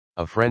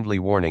A friendly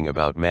warning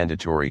about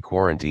mandatory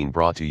quarantine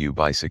brought to you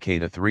by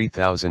Cicada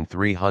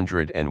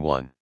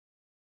 3301.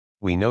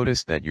 We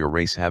noticed that your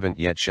race haven't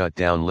yet shut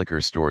down liquor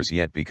stores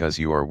yet because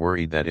you are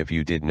worried that if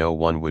you did no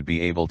one would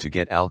be able to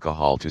get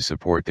alcohol to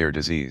support their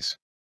disease.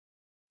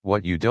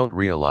 What you don't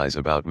realize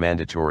about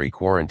mandatory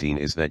quarantine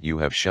is that you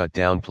have shut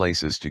down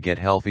places to get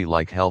healthy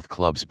like health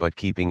clubs but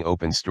keeping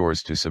open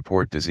stores to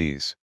support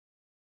disease.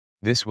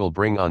 This will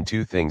bring on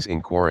two things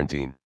in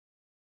quarantine.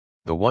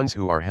 The ones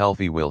who are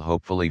healthy will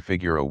hopefully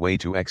figure a way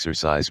to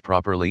exercise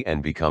properly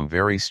and become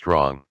very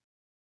strong.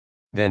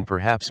 Then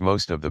perhaps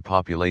most of the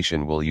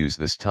population will use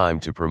this time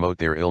to promote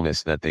their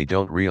illness that they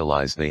don't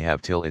realize they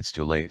have till it's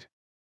too late.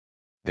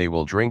 They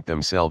will drink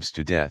themselves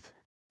to death,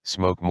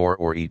 smoke more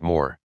or eat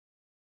more.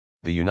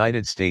 The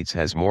United States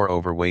has more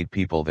overweight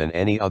people than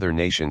any other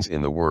nations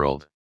in the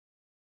world.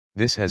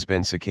 This has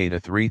been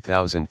Cicada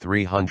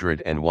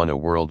 3301, a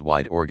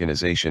worldwide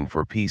organization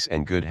for peace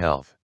and good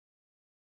health.